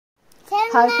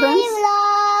Hi friends,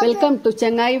 welcome to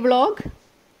Chennai vlog.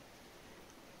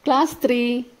 Class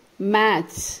 3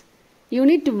 Maths,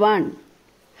 Unit 1,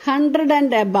 100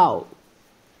 and above.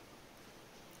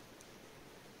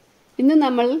 ഇന്ന്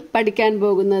നമ്മൾ പഠിക്കാൻ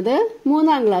പോകുന്നത്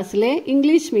 3ാം ക്ലാസ്സിലെ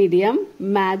ഇംഗ്ലീഷ് മീഡിയം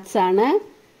മാത്സ് ആണ്.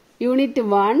 Unit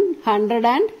 1,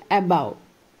 100 and above.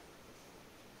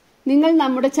 നിങ്ങൾ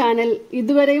നമ്മുടെ ചാനൽ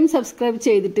ഇതുവരെയും സബ്സ്ക്രൈബ്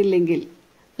ചെയ്തിട്ടില്ലെങ്കിൽ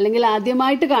അല്ലെങ്കിൽ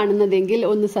ആദ്യമായിട്ട് കാണുന്നതെങ്കിൽ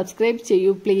ഒന്ന് സബ്സ്ക്രൈബ്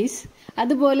ചെയ്യൂ പ്ലീസ്.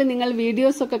 അതുപോലെ നിങ്ങൾ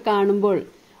വീഡിയോസ് ഒക്കെ കാണുമ്പോൾ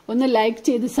ഒന്ന് ലൈക്ക്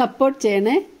ചെയ്ത് സപ്പോർട്ട്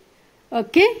ചെയ്യണേ.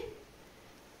 Okay.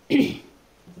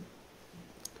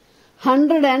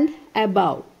 100 and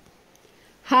above.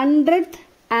 100th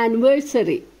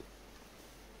anniversary.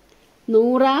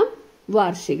 100ാം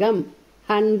വാർഷികം.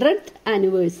 100th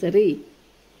anniversary.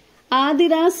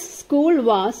 Adira's school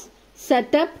was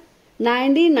set up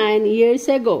 99 years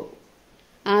ago.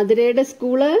 ആതിരയുടെ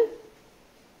school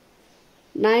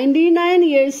 99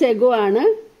 years ago ആണ്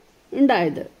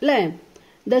ഉണ്ടായത് അല്ലേ?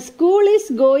 The school is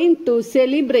going to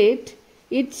celebrate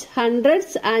its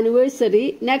 100th anniversary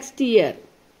next year.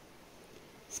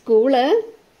 School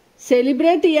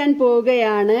celebrate ചെയ്യാൻ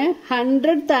പോവുകയാണ്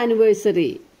 100th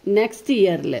anniversary next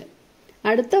ഇയറിൽ.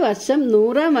 അടുത്ത വർഷം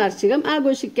 100ാം വാർഷികം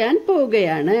ആഘോഷിക്കാൻ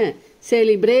പോവുകയാണ്.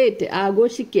 സെലിബ്രേറ്റ്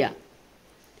ആഘോഷിക്കുക.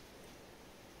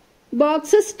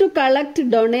 Boxes to collect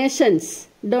donations.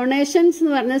 Donations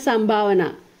എന്ന് പറഞ്ഞ സംഭാവന.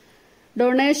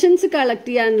 ഡൊണേഷൻസ് കളക്ട്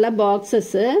ചെയ്യാനുള്ള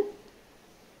boxes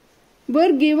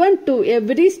were given to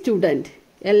every student.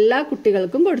 എല്ലാ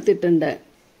കുട്ടികൾക്കും കൊടുത്തിട്ടുണ്ട്.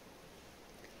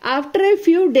 After A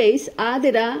few days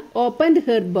Athira opened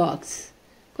her box.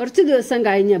 കുറച്ച് ദിവസം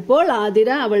കഴിഞ്ഞപ്പോൾ ആതിര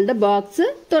അവളുടെ ബോക്സ്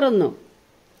തുറന്നു.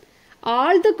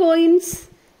 All the coins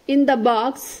in the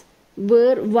box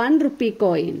were 1 rupee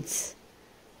coins.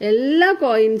 എല്ലാ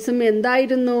കോയിൻസും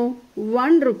എന്തായിരുന്നു?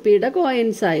 1 rupeeയുടെ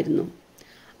കോയിൻസ് ആയിരുന്നു.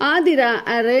 Athira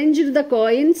arranged the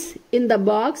coins in the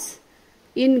box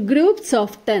in groups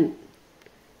of 10.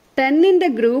 10ന്റെ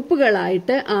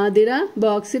ഗ്രൂപ്പുകളായിട്ട് Athira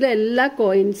ബോക്സിലെ എല്ലാ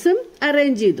കോയിൻസും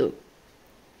അറേഞ്ച് ചെയ്തു.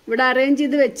 ഇവിടെ അറേഞ്ച്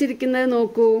ചെയ്ത് വെച്ചിരിക്കുന്നത്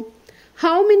നോക്കൂ.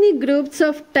 How many groups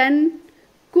of 10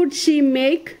 could she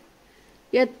make?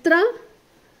 എത്ര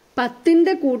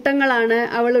 10ന്റെ കൂട്ടങ്ങളാണ്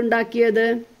അവൾ ഉണ്ടാക്കിയത്?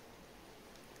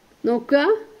 നോക്കുക.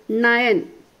 9.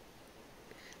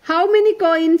 How many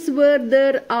coins were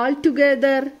there all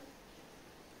together?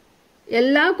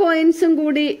 എല്ലാ കോയിൻസും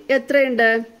കൂടി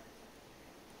എത്രയുണ്ട്?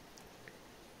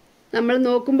 നമ്മൾ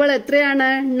നോക്കുമ്പോൾ എത്രയാണ്?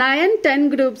 9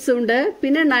 10 ഗ്രൂപ്പ്സ് ഉണ്ട്.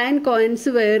 പിന്നെ 9 കോയിൻസ്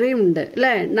വേറെയും ഉണ്ട്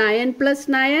അല്ലേ? 9 +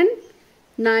 9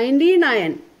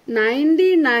 99.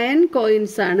 99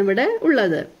 കോയിൻസ് ആണ് ഇവിടെ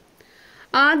ഉള്ളത്.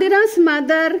 Athira's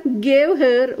mother gave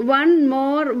her 1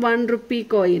 more 1 rupee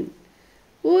coin.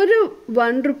 ഒരു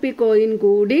 1 rupee കോയിൻ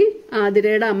കൂടി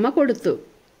ആതിരയുടെ അമ്മ കൊടുത്തു.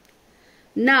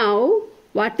 Now,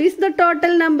 what is the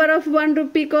total number of 1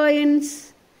 rupee coins?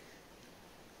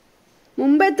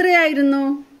 മുമ്പ് എത്രയായിരുന്നു?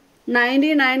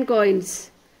 99 കോയിൻസ്.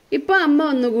 ഇപ്പൊ അമ്മ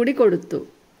ഒന്നുകൂടി കൊടുത്തു.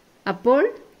 അപ്പോൾ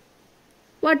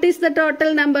what is the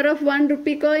total number of 1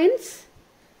 rupee coins?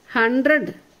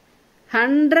 100.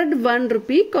 100 1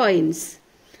 rupee coins.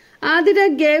 Adira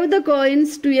gave the coins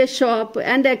to a shop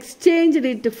and exchanged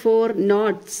it for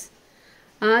notes.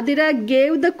 Adira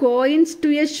gave the coins to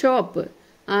a shop.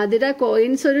 Adira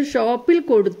coins ഒരു ഷോപ്പിൽ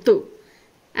കൊടുത്തു.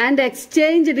 And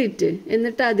exchanged it.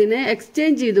 എന്നിട്ട് അതിനെ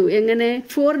exchange ചെയ്തു. എങ്ങനെ?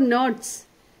 Four notes.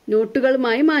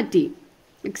 നോട്ടുകളുമായി മാറ്റി.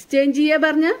 Exchange ചെയ്യുക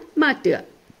പറഞ്ഞ മാറ്റുക.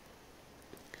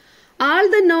 All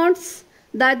the notes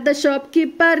that the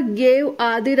shopkeeper gave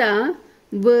Adira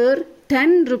were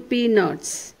 10 rupee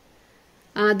notes.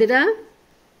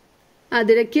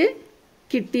 ആതിരയ്ക്ക്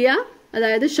കിട്ടിയ,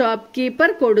 അതായത് ഷോപ്പ് കീപ്പർ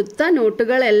കൊടുത്ത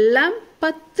നോട്ടുകളെല്ലാം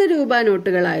 10 രൂപ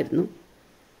നോട്ടുകളായിരുന്നു.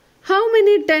 How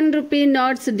many 10 rupee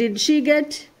notes did she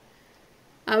get?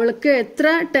 അവൾക്ക് എത്ര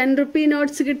 10 rupee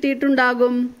നോട്ട്സ്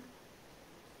കിട്ടിയിട്ടുണ്ടാകും?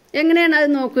 എങ്ങനെയാണ് അത്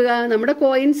നോക്കുക? നമ്മുടെ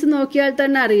കോയിൻസ് നോക്കിയാൽ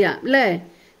തന്നെ അറിയാം അല്ലേ?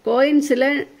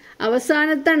 കോയിൻസിലെ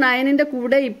അവസാനത്തെ 9ന്റെ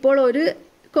കൂടെ ഇപ്പോൾ ഒരു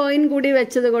കോയിൻ കൂടി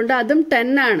വെച്ചത് കൊണ്ട് അതും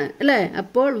 10 ആണ് അല്ലേ?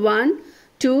 അപ്പോൾ 1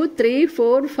 2 3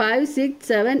 4 5 6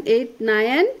 7 8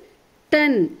 9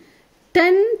 10.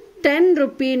 10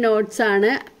 rupee നോട്ട്സ്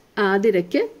ആണ്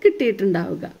ആതിരയ്ക്ക്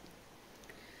കിട്ടിയിട്ടുണ്ടാവുക.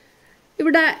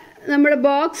 ഇവിടെ നമ്മുടെ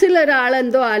ബോക്സിൽ ഒരാൾ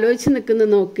എന്തോ ആലോചിച്ച് നിൽക്കുന്നു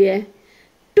നോക്കിയേ.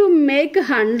 To make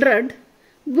 100,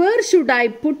 where should I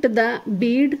put the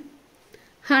Bede?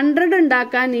 100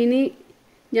 ഉണ്ടാക്കാൻ ഇനി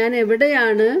ഞാൻ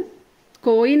എവിടെയാണ്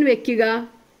കോയിൻ വെക്കുക?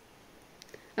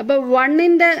 അപ്പൊ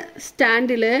 1ന്റെ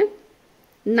സ്റ്റാൻഡില്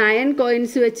 9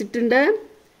 കോയിൻസ് വെച്ചിട്ടുണ്ട്.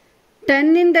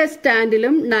 10ന്റെ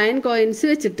സ്റ്റാൻഡിലും 9 കോയിൻസ്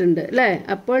വെച്ചിട്ടുണ്ട് അല്ലേ?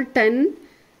 അപ്പോൾ 10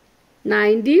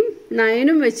 90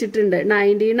 9ഉം വെച്ചിട്ടുണ്ട്.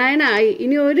 99 ആയി.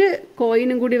 ഇനി ഒരു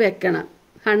കോയിനും കൂടി വെക്കണം.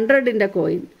 100ന്റെ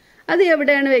കോയിൻ. അത്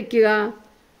എവിടെയാണ് വെക്കുക?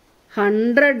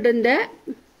 100ന്റെ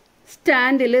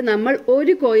സ്റ്റാൻഡിൽ നമ്മൾ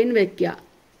ഒരു കോയിൻ വെക്കുക.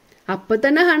 അപ്പോൾ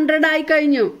തന്നെ 100 ആയി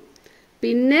കഴിഞ്ഞു.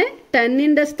 പിന്നെ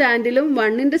 10ന്റെ സ്റ്റാൻഡിലും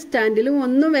 1ന്റെ സ്റ്റാൻഡിലും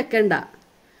ഒന്നും വെക്കണ്ട.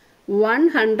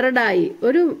 100 ആയി.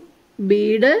 ഒരു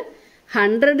ബീഡ്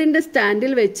 100ന്റെ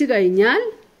സ്റ്റാൻഡിൽ വെച്ച് കഴിഞ്ഞാൽ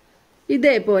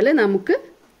ഇതേപോലെ നമുക്ക്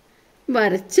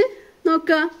വരച്ച്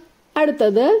നോക്കാം.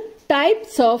 അടുത്തത്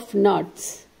types of knots.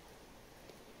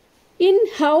 In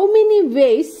how many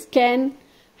ways can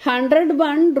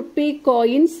 101 rupee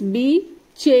coins be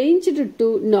changed to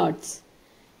knots?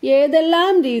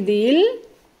 ഏതെല്ലാം രീതിയിൽ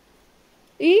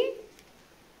ഈ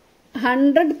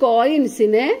 100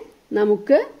 കോയിൻസിനെ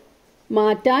നമുക്ക്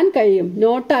മാറ്റാൻ കഴിയും,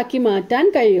 നോട്ടാക്കി മാറ്റാൻ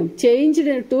കഴിയും.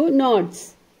 Changed to notes.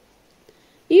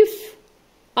 If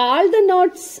all the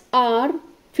notes are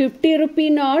 50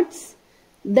 rupee notes,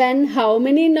 then how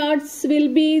many notes will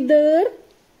be there?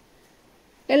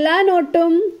 എല്ലാ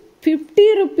നോട്ടും 50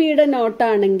 റുപ്പിയുടെ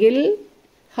നോട്ടാണെങ്കിൽ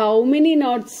how many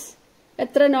notes?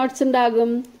 എത്ര നോട്ട്സ്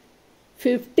ഉണ്ടാകും?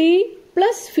 50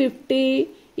 പ്ലസ് 50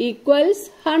 ഈക്വൽസ്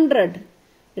 100.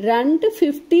 രണ്ട്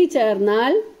 50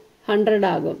 ചേർന്നാൽ 100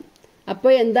 ആകും.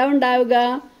 അപ്പോൾ എന്താ ഉണ്ടാവുക?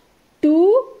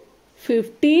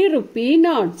 250 rupee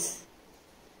notes.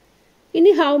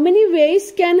 ഇനി how many ways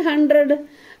can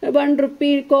 101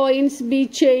 rupee coins be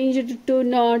changed to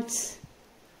notes?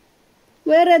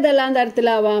 വേറെ ഏതെല്ലാം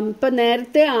തരത്തിലാവാം? ഇപ്പൊ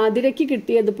നേരത്തെ ആതിരയ്ക്ക്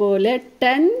കിട്ടിയതുപോലെ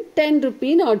 10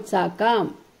 rupee നോട്ട്സ് ആക്കാം.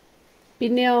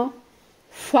 പിന്നെയോ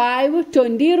 5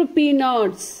 20 rupee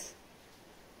നോട്ട്സ്.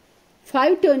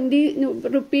 5 20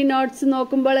 rupee നോട്ട്സ്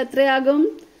നോക്കുമ്പോൾ എത്രയാകും?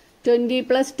 20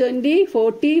 പ്ലസ് 20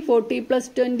 40, 40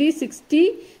 പ്ലസ് 20 60,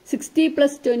 60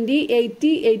 പ്ലസ് 20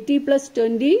 80, 80 പ്ലസ്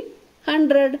 20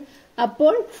 100.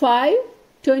 അപ്പോൾ 5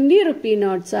 20 rupee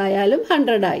നോട്ട്സ് ആയാലും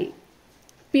 100 ആയി.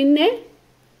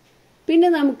 പിന്നെ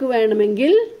നമുക്ക്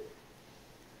വേണമെങ്കിൽ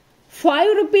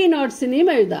 5 rupee നോട്ട്സിനെയും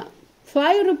എഴുതാം.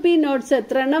 5 rupee നോട്ട്സ്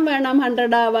എത്ര എണ്ണം വേണം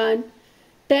 100 ആവാൻ?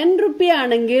 10 rupee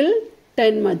ആണെങ്കിൽ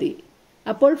 10 മതി.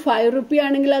 അപ്പോൾ 5 rupee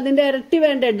ആണെങ്കിൽ അതിന്റെ ഇരട്ടി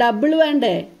വേണ്ടേ, ഡബിൾ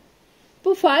വേണ്ടേ?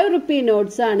 ഇപ്പോൾ 5 rupee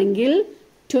നോട്ട്സ് ആണെങ്കിൽ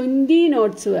 20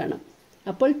 നോട്ട്സ് വേണം.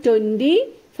 അപ്പോൾ 20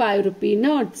 5 rupee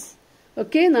നോട്ട്സ്.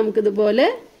 ഓക്കെ, നമുക്കിതുപോലെ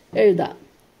എഴുതാം.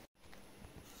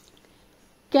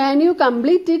 Can you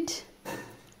complete it?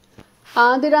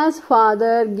 Adira's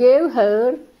father gave her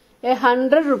a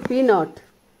 100 rupee note.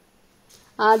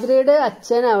 ആതിരയുടെ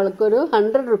അച്ഛൻ അവൾക്കൊരു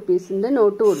 100 rupeesന്റെ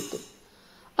നോട്ട് കൊടുത്തു.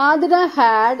 Athira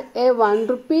had A 1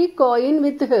 rupee coin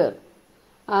with her.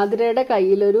 ആതിരയുടെ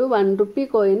കയ്യിലൊരു 1 rupee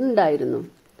coin ഉണ്ടായിരുന്നു.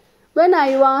 When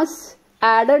I was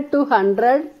added to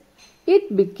 100, it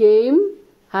became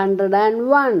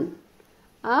 101.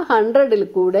 ആ 100ൽ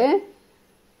കൂടെ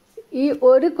ഈ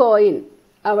ഒരു കോയിൻ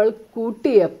അവൾ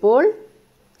കൂട്ടിയപ്പോൾ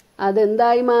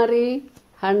അതെന്തായി മാറി?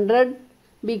 100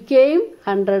 became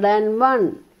 101.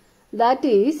 That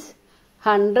is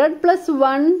 100 plus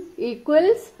 1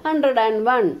 equals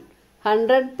 101.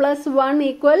 100 plus 1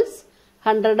 equals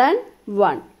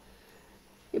 101.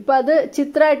 ഇപ്പൊ അത്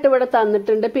ചിത്രമായിട്ട് ഇവിടെ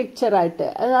തന്നിട്ടുണ്ട്, പിക്ചറായിട്ട്.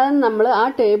 അതാണ് നമ്മൾ ആ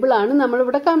ടേബിളാണ് നമ്മൾ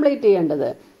ഇവിടെ കംപ്ലീറ്റ് ചെയ്യേണ്ടത്.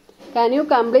 Can you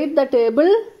complete the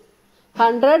table?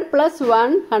 100 plus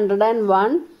 1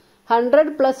 101.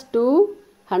 100 plus 2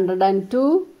 102.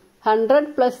 100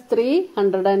 plus 3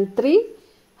 103.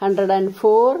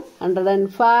 104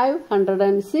 105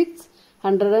 106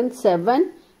 107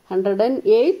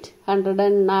 108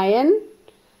 109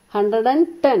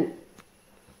 110.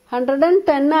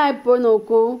 110 ആയപ്പോൾ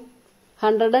നോക്കൂ,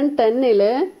 110ൽ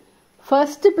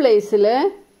ഫസ്റ്റ് പ്ലേസിൽ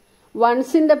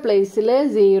വൺസിന്റെ പ്ലേസിൽ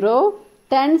 0,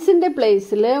 ടെൻസിന്റെ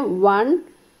പ്ലേസിൽ 1,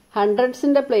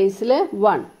 ഹൺഡ്രഡ്സിന്റെ പ്ലേസിൽ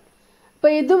 1. അപ്പൊ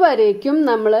ഇതുവരേക്കും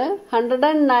നമ്മൾ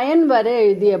 109 വരെ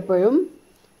എഴുതിയപ്പോഴും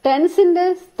ടെൻസിന്റെ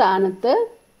സ്ഥാനത്ത്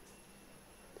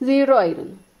 0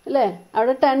 ആയിരുന്നു അല്ലേ?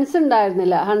 അവിടെ ടെൻസ്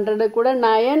ഉണ്ടായിരുന്നില്ല. 100 കൂടെ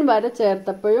 9 വരെ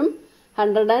ചേർത്തപ്പോഴും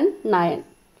 109.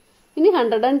 ഇനി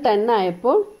 110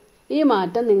 ആയപ്പോൾ ഈ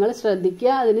മാറ്റം നിങ്ങൾ ശ്രദ്ധിക്കുക.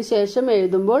 അതിനുശേഷം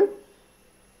എഴുതുമ്പോൾ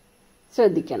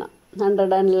ശ്രദ്ധിക്കണം.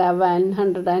 111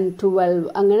 112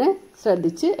 അങ്ങനെ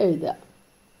ശ്രദ്ധിച്ച് എഴുതുക.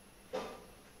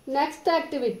 Next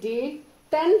activity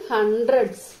 10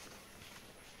 hundreds.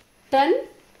 10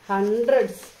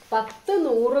 hundreds 10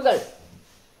 നൂറുകൾ.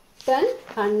 10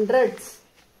 hundreds.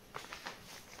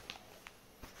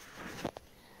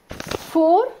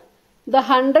 For the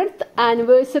 100th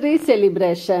anniversary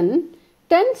celebration,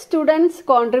 10 students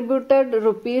contributed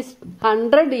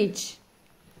 ₹100 each.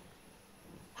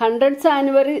 100th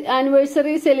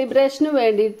anniversary celebration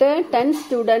വേണ്ടിയിട്ട് 10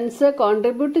 സ്റ്റുഡൻസ്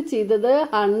കോൺട്രിബ്യൂട്ട് ചെയ്തത്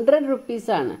 100 rupees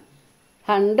ആണ്.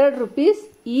 100 rupees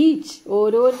each.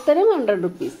 ഓരോരുത്തരും 100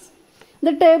 rupees.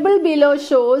 The table below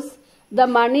shows the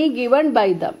money given by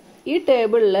them. ഈ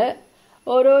ടേബിളിൽ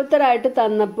ഓരോരുത്തരായിട്ട്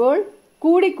തന്നപ്പോൾ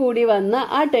കൂടി വന്ന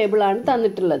ആ ടേബിളാണ്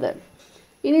തന്നിട്ടുള്ളത്.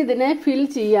 ഇനി ഇതിനെ ഫിൽ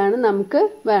ചെയ്യാണ് നമുക്ക്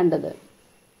വേണ്ടത്.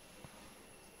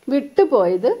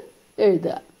 വിട്ടുപോയത്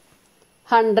എഴുതുക.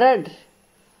 100.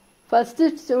 ഫസ്റ്റ്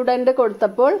സ്റ്റുഡൻറ്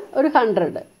കൊടുത്തപ്പോൾ ഒരു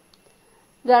 100.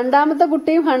 രണ്ടാമത്തെ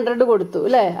കുട്ടിയും 100 കൊടുത്തു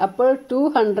അല്ലേ? അപ്പോൾ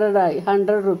 200 ആയി.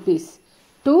 100 rupees.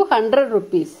 200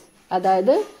 rupees.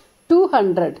 അതായത്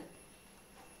 200.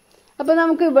 അപ്പോൾ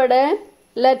നമുക്ക് ഇവിടെ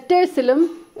ലെറ്റേഴ്സിലും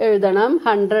എഴുതണം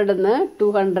 100 എന്ന്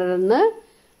 200 എന്ന്.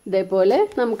 ഇതേപോലെ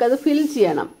നമുക്കത് ഫിൽ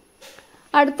ചെയ്യണം.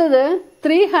 അടുത്തത്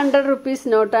 300 rupees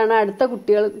നോട്ടാണ്. അടുത്ത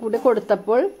കുട്ടികൾ കൂടി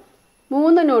കൊടുത്തപ്പോൾ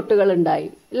 3 നോട്ടുകൾ ഉണ്ടായി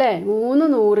അല്ലേ? 3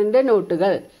 100ന്റെ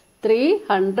നോട്ടുകൾ.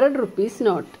 300 rupees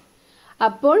നോട്ട്.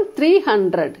 അപ്പോൾ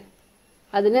 300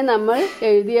 അതിനെ നമ്മൾ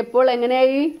എഴുതിയപ്പോൾ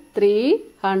എങ്ങനെയായി?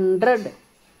 300.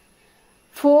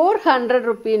 400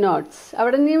 rupee നോട്ട്സ്.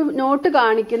 അവിടെ നീ നോട്ട്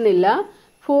കാണിക്കുന്നില്ല.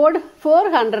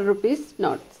 400 rupees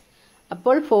നോട്ട്സ്.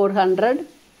 അപ്പോൾ 400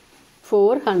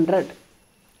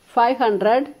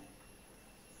 500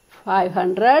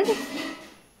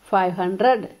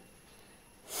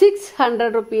 600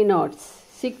 rupee നോട്ട്സ്.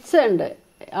 6 ഉണ്ട്.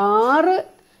 6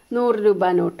 100 രൂപ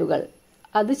നോട്ടുകൾ.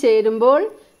 അത് ചേരുമ്പോൾ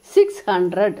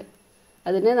 600.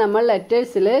 അതിനെ നമ്മൾ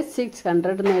ലെറ്റേഴ്സിൽ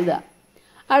 600 എന്ന് എഴുതാം.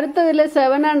 അടുത്തതിൽ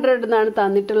 700 എന്നാണ്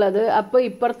തന്നിട്ടുള്ളത്. അപ്പോൾ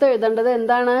ഇപ്പുറത്ത് എഴുതേണ്ടത്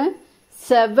എന്താണ്?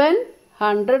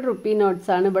 700 rupee നോട്ട്സ്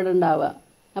ആണ് ഇവിടെ ഉണ്ടാവുക.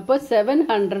 അപ്പോൾ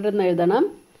 700 എന്ന് എഴുതണം.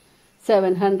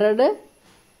 700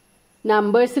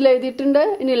 നമ്പേഴ്സിൽ എഴുതിയിട്ടുണ്ട്.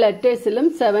 ഇനി ലെറ്റേഴ്സിലും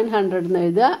 700 എന്ന്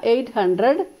എഴുതുക.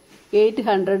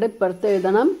 800 ഇപ്പുറത്ത്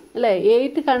എഴുതണം അല്ലേ?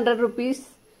 800 rupees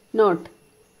നോട്ട്.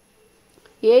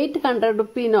 800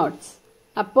 rupee notes.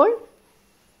 അപ്പോൾ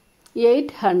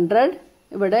 800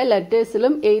 ഇവിടെ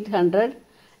ലെറ്റേഴ്സിലും 800.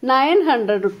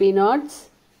 900 rupee നോട്ട്സ്.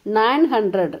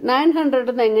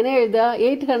 900 എങ്ങനെ എഴുതുക?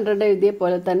 800 എഴുതിയ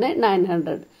പോലെ തന്നെ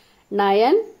 900.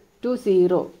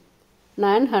 920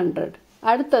 900.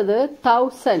 അടുത്തത്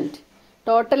 1000.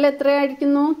 ടോട്ടൽ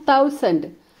എത്രയായിരിക്കുന്നു? 1000.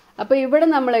 അപ്പോൾ ഇവിടെ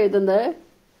നമ്മൾ എഴുതുന്ന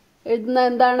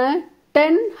എന്താണ്?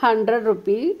 100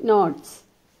 rupee നോട്ട്സ്.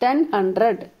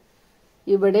 100.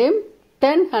 ഇവിടെയും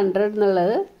 100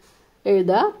 എന്നുള്ളത്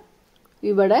എഴുതുക.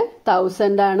 ഇവിടെ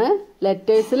 1000 ആണ്.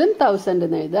 ലെറ്റേഴ്സിലും 1000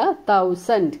 എന്ന് എഴുതുക.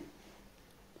 1000.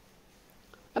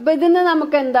 അപ്പൊ ഇതിന്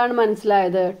നമുക്ക് എന്താണ്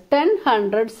മനസ്സിലായത്? 10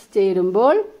 hundreds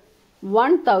ചേരുമ്പോൾ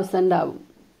 1000 ആവും.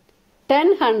 10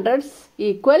 hundreds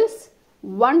equals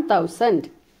 1000.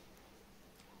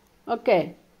 Okay.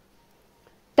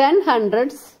 10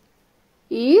 hundreds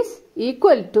is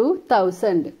equal to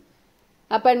 1000.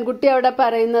 ആ പെൺകുട്ടി അവിടെ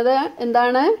പറയുന്നത്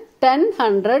എന്താണ്? 10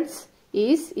 hundreds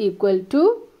is equal to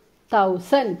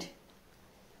 1000.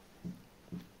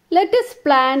 Let us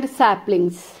plant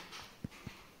saplings.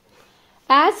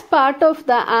 As part of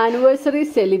the anniversary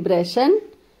celebration,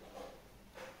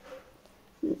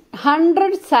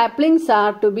 100 saplings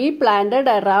are to be planted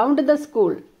around the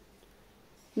school.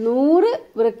 100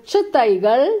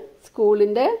 വൃക്ഷത്തൈകൾ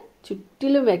സ്കൂളിന്റെ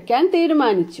ചുറ്റിലും വെക്കാൻ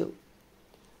തീരുമാനിച്ചു.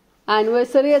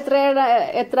 ആനിവേഴ്സറി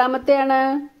എത്രാമത്തെയാണ്?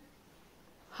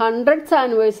 100th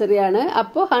ആനിവേഴ്സറി ആണ്.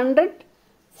 അപ്പോൾ 100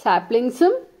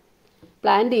 സാപ്ലിങ്സും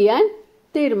പ്ലാന്റ് ചെയ്യാൻ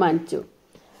തീരുമാനിച്ചു.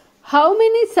 How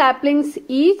many saplings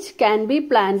each can be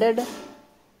planted?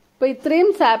 ഇപ്പൊ ഇത്രയും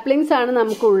സാപ്ലിങ്സ് ആണ്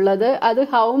നമുക്കുള്ളത്. അത്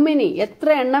ഹൗ മെനി, എത്ര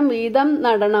എണ്ണം വീതം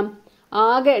നടണം?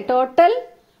 ആകെ ടോട്ടൽ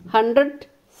 100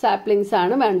 സാപ്ലിങ്സ്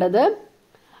ആണ് വേണ്ടത്.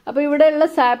 അപ്പൊ ഇവിടെയുള്ള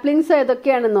സാപ്ലിങ്സ്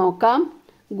ഏതൊക്കെയാണ് നോക്കാം.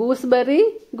 ഗൂസ്ബെറി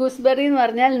എന്ന്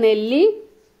പറഞ്ഞാൽ നെല്ലി,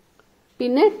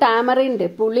 പിന്നെ ടാമറിൻഡ്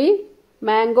പുളി,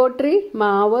 മാംഗോ ട്രീ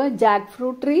മാവ്, ജാക്ക്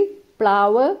ഫ്രൂട്ട് ട്രീ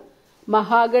പ്ലാവ്,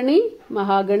 മഹാഗണി,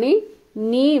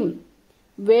 നീം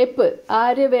വേപ്പ്,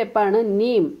 ആര്യവേപ്പാണ്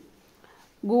നീം,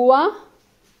 ഗുവ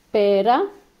പേര,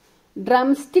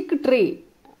 ഡ്രംസ്റ്റിക് ട്രീ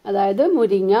അതായത്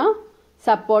മുരിങ്ങ,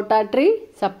 സപ്പോട്ട ട്രീ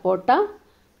സപ്പോട്ട,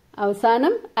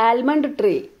 അവസാനം ആൽമണ്ട്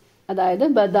ട്രീ അതായത്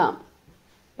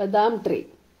ബദാം ട്രീ.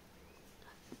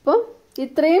 അപ്പോൾ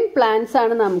ഇത്രയും പ്ലാന്റ്സ്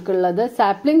ആണ് നമുക്കുള്ളത്,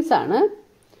 സാപ്ലിങ്സ് ആണ്.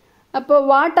 അപ്പോൾ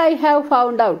what I have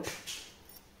found out,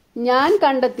 ഞാൻ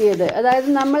കണ്ടെത്തിയത്, അതായത്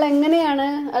നമ്മൾ എങ്ങനെയാണ്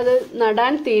അത്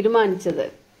നടാൻ തീരുമാനിച്ചത്.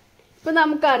 ഇപ്പൊ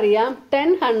നമുക്കറിയാം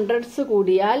 10 hundreds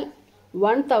കൂടിയാൽ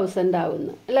 1000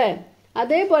 ആവുന്നു അല്ലേ?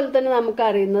 അതേപോലെ തന്നെ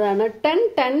നമുക്കറിയുന്നതാണ് 10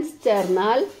 tens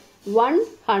ചേർന്നാൽ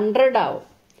 100 ആവും.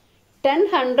 10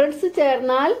 hundreds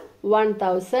ചേർന്നാൽ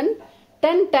 1000,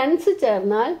 10 tens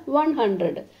ചേർന്നാൽ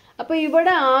 100. അപ്പൊ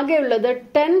ഇവിടെ ആകെയുള്ളത്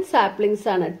 10 സാപ്ലിങ്സ്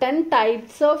ആണ്, 10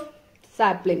 types ഓഫ്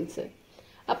സാപ്ലിങ്സ്.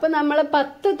 അപ്പൊ നമ്മൾ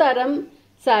 10 തരം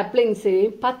സാപ്ലിങ്സ്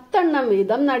 10 എണ്ണം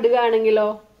വീതം നടുകയാണെങ്കിലോ,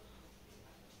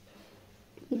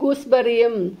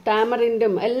 ഗൂസ്ബെറിയും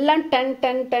ടാമറിൻഡും എല്ലാം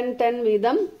 10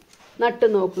 വീതം നട്ടു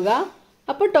നോക്കുക.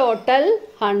 അപ്പൊ ടോട്ടൽ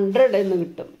 100 എന്ന്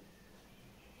കിട്ടും.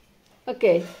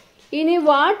 ഓക്കെ. ഇനി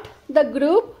what the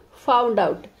group found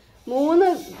out, 3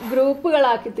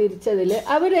 ഗ്രൂപ്പുകളാക്കി തിരിച്ചതിൽ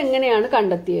അവരെങ്ങനെയാണ്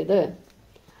കണ്ടെത്തിയത്?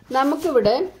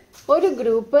 നമുക്കിവിടെ ഒരു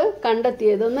ഗ്രൂപ്പ്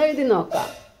കണ്ടെത്തിയതൊന്ന് എഴുതി നോക്കാം.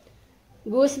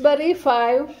 Gooseberry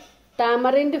 5,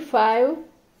 tamarind 5,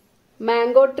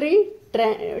 mango tree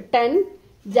 10,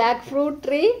 Jack fruit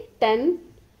tree 10,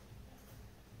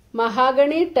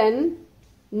 mahogany 10,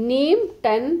 Neem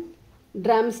 10,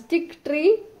 drumstick tree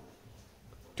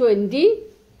 20,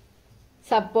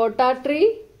 സപ്പോട്ട ട്രീ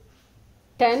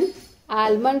 10,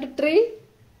 ആൽമണ്ട് ട്രീ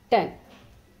 10.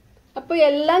 അപ്പോൾ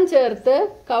എല്ലാം ചേർത്ത്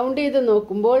കൗണ്ട് ചെയ്ത്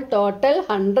നോക്കുമ്പോൾ ടോട്ടൽ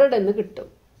 100 എന്ന് കിട്ടും.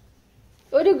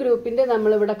 ഒരു ഗ്രൂപ്പിന്റെ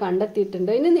നമ്മളിവിടെ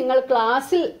കണ്ടെത്തിയിട്ടുണ്ട്. ഇനി നിങ്ങൾ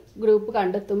ക്ലാസ്സിൽ ഗ്രൂപ്പ്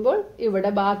കണ്ടെത്തുമ്പോൾ ഇവിടെ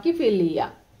ബാക്കി ഫിൽ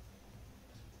ചെയ്യാം.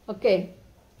 ഓക്കെ.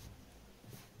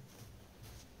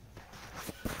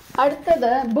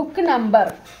 അടുത്തത് book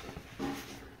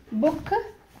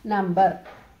number.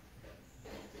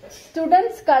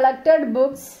 Students collected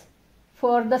books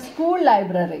for the school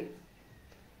library.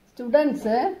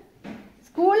 Students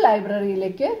school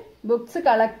ലൈബ്രറിയിലേക്ക് books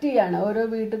collect ചെയ്യാണ്. ഓരോ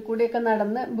വീട്ടിൽ കൂടിയൊക്കെ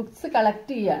നടന്ന് ബുക്സ്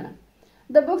കളക്ട് ചെയ്യാണ്.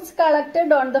 The books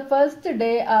collected on the first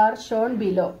day are shown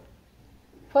below.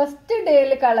 First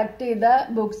ഡേയിൽ കളക്ട് ചെയ്ത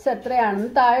ബുക്സ് എത്രയാണെന്ന്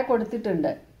താഴെ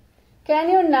കൊടുത്തിട്ടുണ്ട്. Can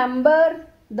you number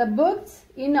the books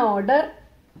in order?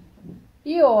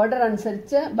 ഈ ഓർഡർ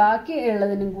അനുസരിച്ച് ബാക്കി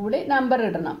ഉള്ളതിനും കൂടി നമ്പർ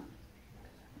ഇടണം.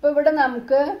 അപ്പൊ ഇവിടെ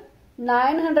നമുക്ക്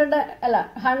 109,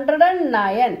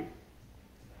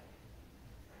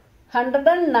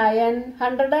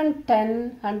 110,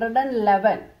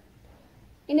 111.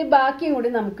 ഇനി ബാക്കിയും കൂടി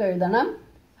നമുക്ക് എഴുതണം.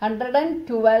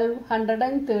 112,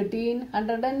 113,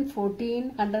 114,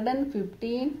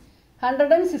 115,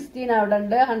 116 അവിടെ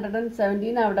ഉണ്ട്,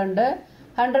 117 അവിടെ ഉണ്ട്,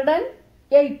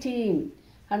 118,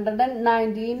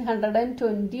 119,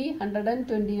 120,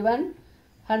 121,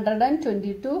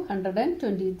 122,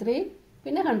 123,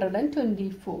 പിന്നെ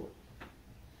 124.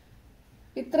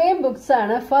 ഇത്രയും ബുക്സ്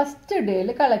ആണ് ഫസ്റ്റ് ഡേയിൽ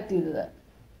കളക്ട് ചെയ്തത്.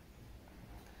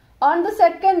 On the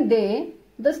second day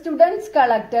the students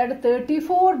collected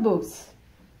 34 books.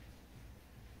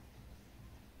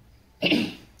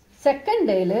 Second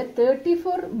ഡേയിൽ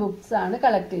 34 ബുക്സ് ആണ്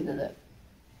കളക്ട് ചെയ്തത്.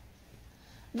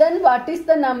 Then what is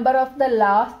the number of the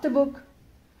last book?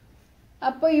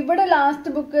 അപ്പോൾ ഇവിടെ ലാസ്റ്റ്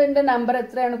ബുക്കിന്റെ നമ്പർ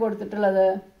എത്രയാണ് കൊടുത്തിട്ടുള്ളത്?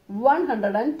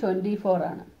 124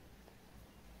 ആണ്.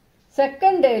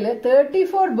 സെക്കൻഡ് ഡേയിൽ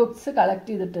 34 ബുക്സ് കളക്ട്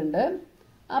ചെയ്തിട്ടുണ്ട്.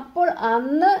 അപ്പോൾ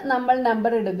അന്ന് നമ്മൾ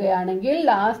നമ്പർ ഇടുകയാണെങ്കിൽ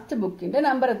ലാസ്റ്റ് ബുക്കിന്റെ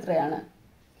നമ്പർ എത്രയാണ്?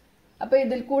 അപ്പൊ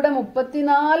ഇതിൽ കൂടെ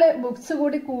 34 ബുക്സ്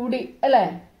കൂടി അല്ലെ?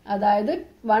 അതായത്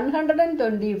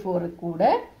 124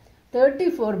 കൂടെ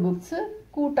 34 ബുക്സ്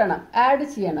കൂട്ടണം, ആഡ്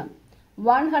ചെയ്യണം.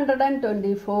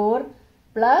 124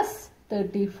 പ്ലസ്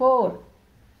 34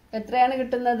 എത്രയാണ്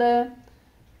കിട്ടുന്നത്?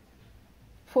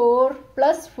 4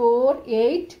 പ്ലസ് 4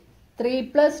 8, 3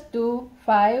 പ്ലസ് 2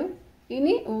 5,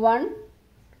 ഇനി 1.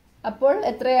 അപ്പോൾ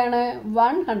എത്രയാണ്?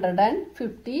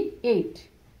 158.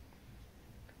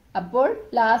 അപ്പോൾ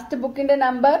ലാസ്റ്റ് ബുക്കിന്റെ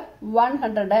നമ്പർ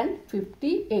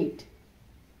 158.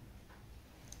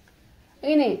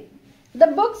 ഇനി the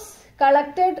books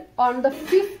collected on the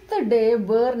 5th day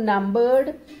were numbered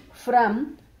from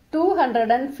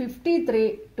 253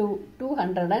 to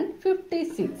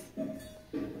 256.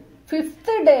 5th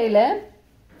ഡേയില്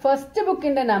first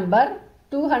ബുക്കിന്റെ നമ്പർ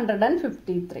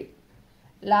 253,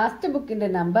 ലാസ്റ്റ് ബുക്കിന്റെ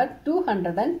number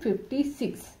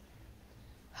 256.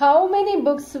 How many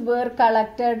books were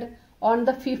collected on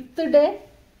the 5th day?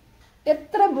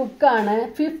 എത്ര ബുക്കാണ്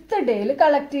 5th ഡേയിൽ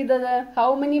കളക്ട് ചെയ്തത്? How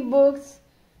many books?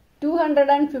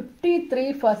 253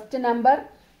 first number,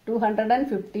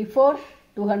 254,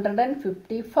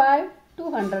 255,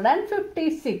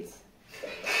 256.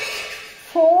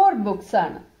 4 books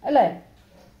ആണ് അല്ലേ?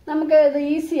 നമുക്ക് ഇത്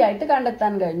ഈസി ആയിട്ട്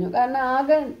കണ്ടെത്താൻ കഴിഞ്ഞു. കാരണം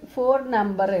ആകെ 4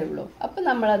 നമ്പറേ ഉള്ളൂ. അപ്പൊ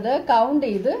നമ്മളത് കൗണ്ട്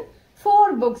ചെയ്ത് 4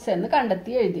 ബുക്സ് എന്ന്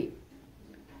കണ്ടെത്തി എഴുതി.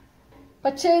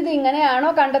 പക്ഷേ ഇത് ഇങ്ങനെയാണോ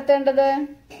കണ്ടെത്തേണ്ടത്?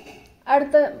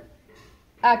 അടുത്ത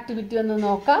ആക്ടിവിറ്റി ഒന്ന്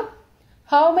നോക്കാം.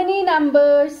 How many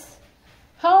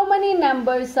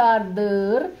numbers are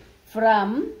there from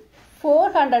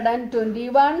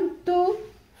 421 to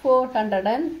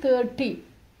 430?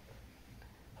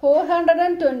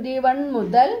 421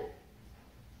 മുതൽ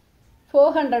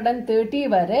 430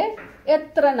 വരെ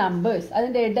എത്ര നമ്പേഴ്സ്,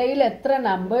 അതിന്റെ ഇടയിൽ എത്ര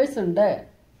നമ്പേഴ്സ് ഉണ്ട്?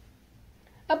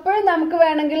 അപ്പോഴും നമുക്ക്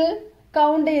വേണമെങ്കിൽ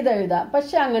കൗണ്ട് ചെയ്ത് എഴുതാം.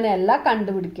 പക്ഷെ അങ്ങനെയല്ല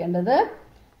കണ്ടുപിടിക്കേണ്ടത്.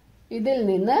 ഇതിൽ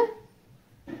നിന്ന്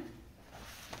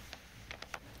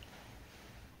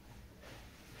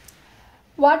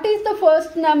what is the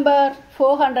first number?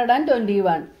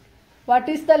 421. What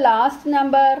is the last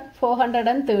number?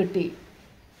 430.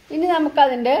 ഇനി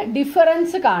നമുക്കതിന്റെ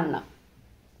ഡിഫറൻസ് കാണണം.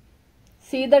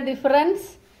 See the difference.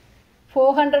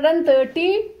 430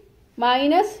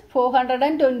 minus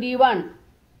 421.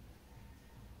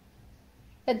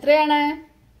 എത്രയാണ്?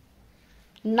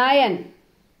 9.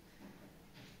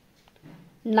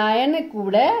 9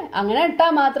 കൂടെ അങ്ങനെ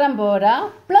ഇട്ടാൽ മാത്രം പോരാ,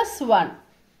 +1.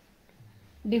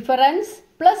 ഡിഫറൻസ്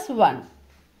 +1.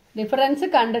 ഡിഫറൻസ്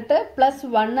കണ്ടിട്ട്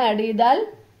 +1 ആഡ് ചെയ്താൽ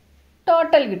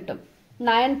ടോട്ടൽ കിട്ടും.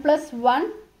 9 + 1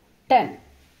 10.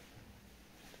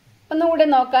 ഒന്നുകൂടി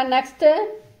നോക്കാം. Next,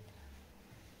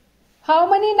 how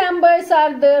many numbers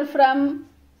are there from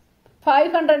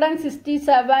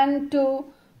 567 to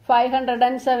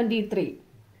 573?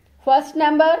 First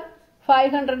number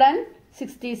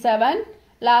 567,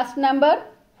 last number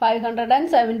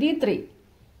 573.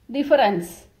 Difference,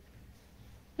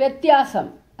 വ്യത്യാസം,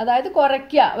 അതായത്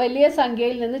കുറയ്ക്കുക, വലിയ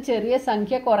സംഖ്യയിൽ നിന്ന് ചെറിയ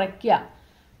സംഖ്യ കുറയ്ക്കുക.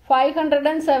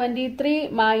 573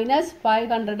 മൈനസ്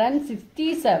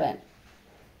 567.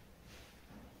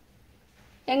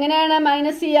 എങ്ങനെയാണ്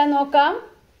മൈനസ് ചെയ്യാൻ നോക്കാം.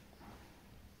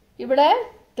 ഇവിടെ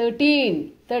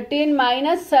 13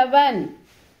 മൈനസ് 7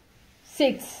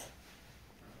 6.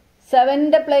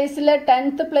 7ന്റെ പ്ലേസിൽ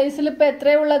 10th പ്ലേസിൽ ഇപ്പൊ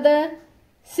എത്രയുള്ളത്?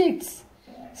 6.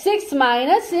 6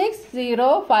 മൈനസ് 6 0.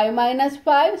 5 മൈനസ്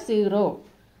 5 0.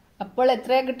 അപ്പോൾ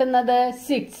എത്രയാണ് കിട്ടുന്നത്?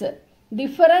 6.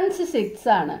 ഡിഫറൻസ് 6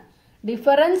 ആണ്.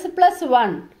 Difference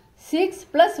 +1. 6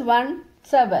 + 1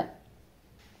 7.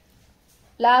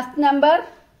 Last number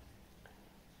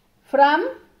from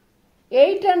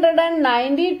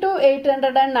 890 to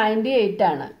 898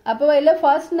 ആണ്. അപ്പോൾ അതിൽ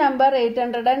first number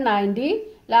 890,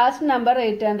 last number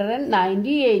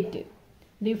 898.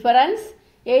 Difference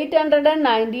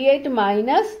 898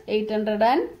 minus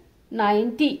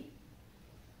 890.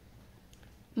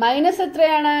 Minus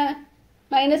എത്രയാണ്?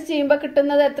 മൈനസ് ചെയ്യുമ്പോൾ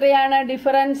കിട്ടുന്നത് എത്രയാണ്?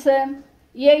 ഡിഫറൻസ്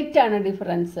 8 ആണ്.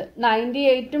 ഡിഫറൻസ്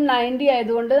 98ഉം 90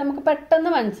 ആയതുകൊണ്ട് നമുക്ക്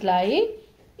പെട്ടെന്ന് മനസ്സിലായി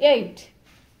 8.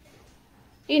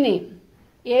 ഇനി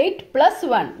 8 +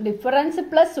 1, ഡിഫറൻസ്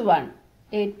 +1.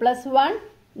 8 + 1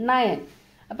 9.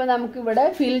 അപ്പം നമുക്കിവിടെ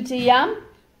ഫിൽ ചെയ്യാം.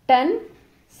 10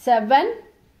 7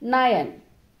 9.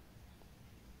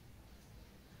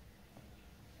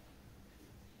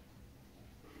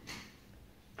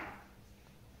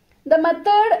 The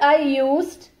method I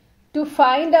used to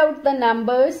find out the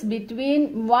numbers between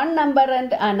one number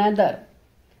and another.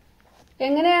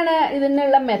 എങ്ങനെയാണ്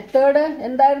ഇതിനുള്ള മെത്തേഡ്?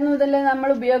 എന്തായിരുന്നു ഇതിൽ നമ്മൾ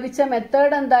ഉപയോഗിച്ച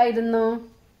മെത്തേഡ്? എന്തായിരുന്നു?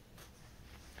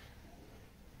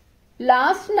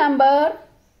 Last number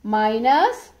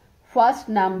minus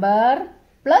first number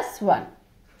 +1.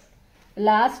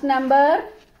 Last number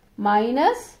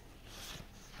minus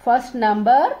first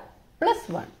number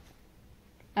 +1.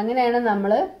 അങ്ങനെയാണ്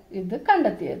നമ്മൾ ഇത്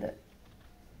കണ്ടെത്തിയത്.